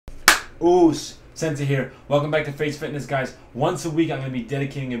FaZe Sensei here. Welcome back to FaZe Fitness, guys. Once a week I'm going to be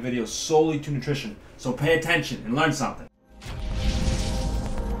dedicating a video solely to nutrition. So pay attention and learn something.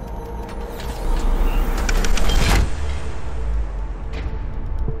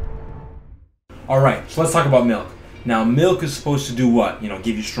 Alright, so let's talk about milk. Now, milk is supposed to do what?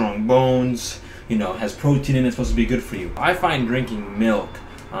 Give you strong bones, has protein in it, it's supposed to be good for you. I find drinking milk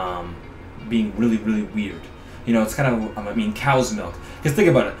being really weird. It's kind of, cow's milk. Because think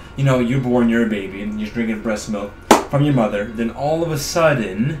about it, you're born, you're a baby, and you're drinking breast milk from your mother, then all of a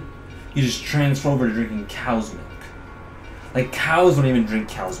sudden, you just transfer over to drinking cow's milk. Like, cows don't even drink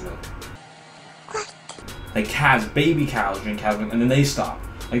cow's milk. Like, calves, baby cows drink cow's milk, and then they stop.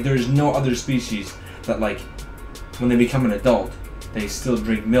 Like, there's no other species that, like, when they become an adult, they still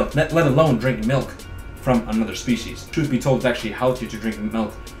drink milk, let alone drink milk from another species. Truth be told, it's actually healthier to drink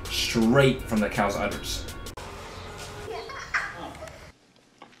milk straight from the cow's udders.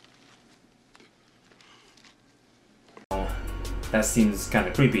 That seems kind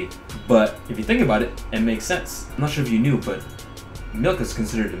of creepy, but if you think about it, it makes sense. I'm not sure if you knew, but milk is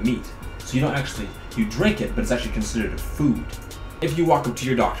considered a meat. So you drink it, but it's actually considered a food. If you walk up to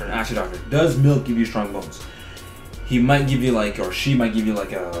your doctor and ask your doctor, does milk give you strong bones? He might give you or she might give you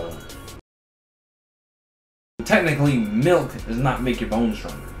a... Technically, milk does not make your bones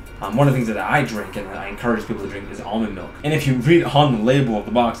stronger. One of the things that I drink and that I encourage people to drink is almond milk. And if you read on the label of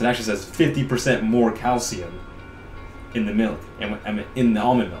the box, it actually says 50% more calcium in the milk, and in the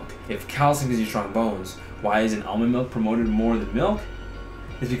almond milk. If calcium gives you strong bones, why isn't almond milk promoted more than milk?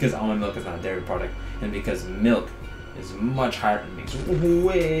 It's because almond milk is not a dairy product, and because milk is much higher and makes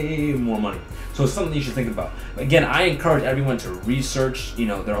way more money. So it's something you should think about. Again, I encourage everyone to research,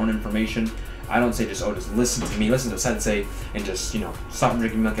 their own information. I don't say just listen to me, listen to Sensei, and just, stop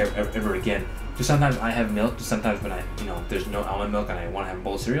drinking milk ever again. Do sometimes I have milk? Do sometimes when there's no almond milk and I want to have a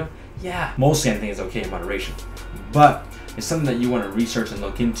bowl of cereal? Yeah. Mostly anything is okay in moderation. But it's something that you want to research and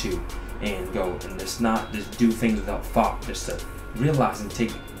look into and go, and just not just do things without thought, just to realize and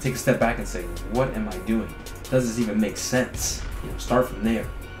take a step back and say, what am I doing? Does this even make sense? Start from there.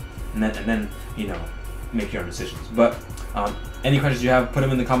 And then make your own decisions. But any questions you have, put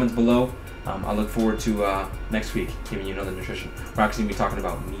them in the comments below. I look forward to next week giving you another nutrition. We're actually going to be talking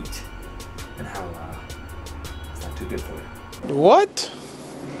about meat and how it's not too good for you. What?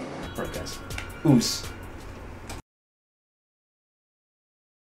 Alright, guys. Oos.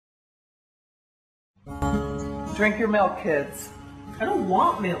 Drink your milk, kids. I don't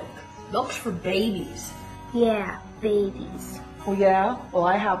want milk. Milk's for babies. Yeah, babies. Oh yeah? Well,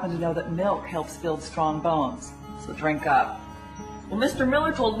 I happen to know that milk helps build strong bones. So drink up. Well, Mr.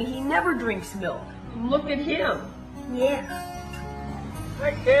 Miller told me he never drinks milk. Look at him. Yeah.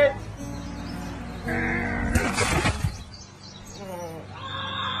 Hi, kids.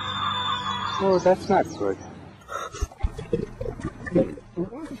 Oh, that's not good.